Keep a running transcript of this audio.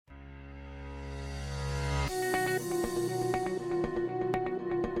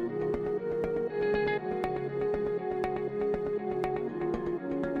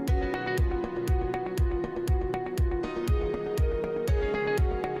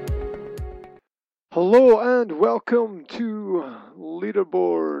Hello and welcome to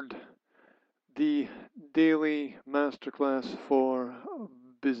Leaderboard, the daily masterclass for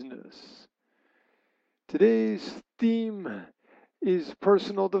business. Today's theme is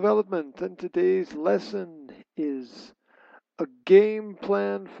personal development, and today's lesson is a game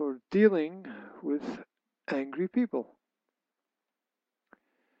plan for dealing with angry people.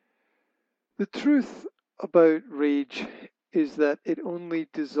 The truth about rage is that it only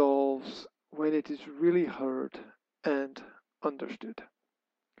dissolves when it is really heard and understood.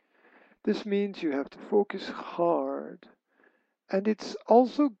 This means you have to focus hard, and it's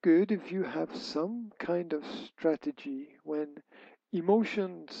also good if you have some kind of strategy when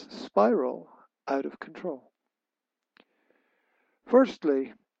emotions spiral out of control.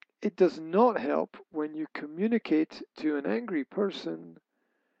 Firstly, it does not help when you communicate to an angry person,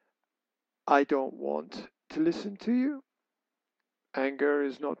 I don't want to listen to you. Anger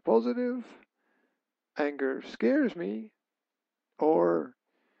is not positive. Anger scares me. Or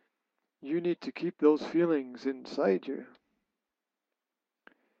you need to keep those feelings inside you.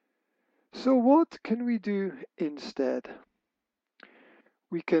 So, what can we do instead?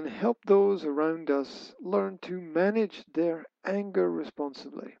 We can help those around us learn to manage their anger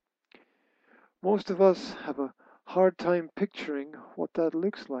responsibly. Most of us have a hard time picturing what that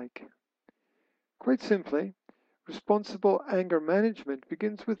looks like. Quite simply, responsible anger management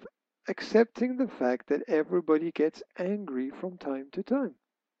begins with accepting the fact that everybody gets angry from time to time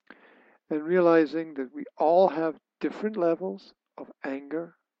and realizing that we all have different levels of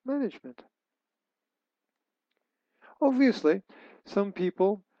anger management. Obviously, some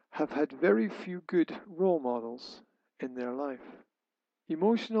people have had very few good role models in their life.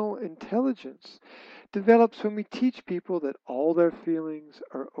 Emotional intelligence develops when we teach people that all their feelings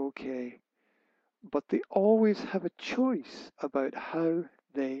are okay, but they always have a choice about how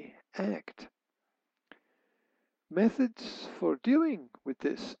they act. Methods for dealing with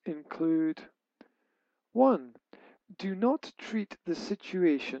this include 1. Do not treat the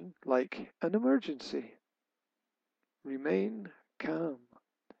situation like an emergency. Remain calm.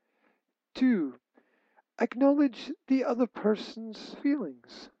 2. Acknowledge the other person's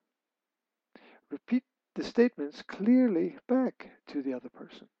feelings. Repeat the statements clearly back to the other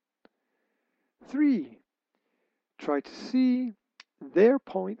person. 3. Try to see their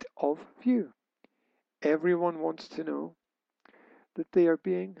point of view. Everyone wants to know that they are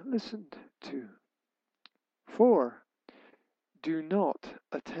being listened to. 4. Do not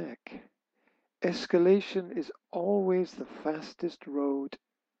attack. Escalation is always the fastest road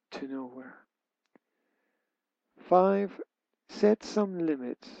to nowhere. 5. Set some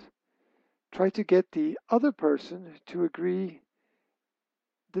limits. Try to get the other person to agree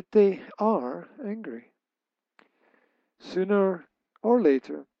that they are angry. Sooner or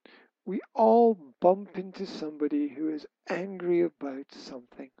later, we all bump into somebody who is angry about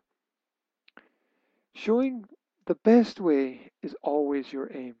something. Showing the best way is always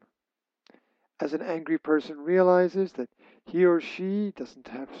your aim. As an angry person realizes that he or she doesn't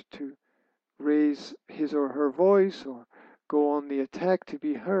have to raise his or her voice or go on the attack to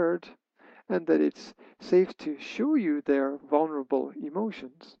be heard, and that it's safe to show you their vulnerable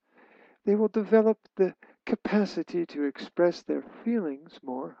emotions, they will develop the capacity to express their feelings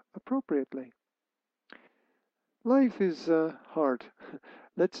more appropriately. Life is hard.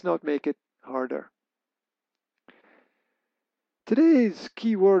 Let's not make it harder. Today's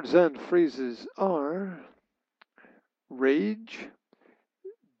keywords and phrases are rage,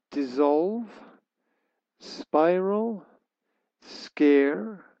 dissolve, spiral,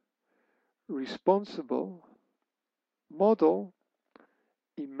 scare, responsible, model,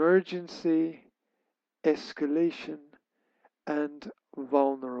 emergency, escalation, and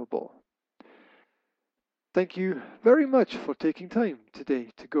vulnerable. Thank you very much for taking time today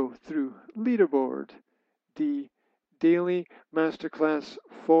to go through Leaderboard, the daily masterclass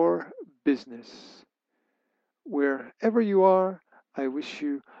for business. Wherever you are, I wish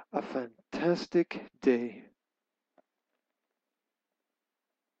you a fantastic day.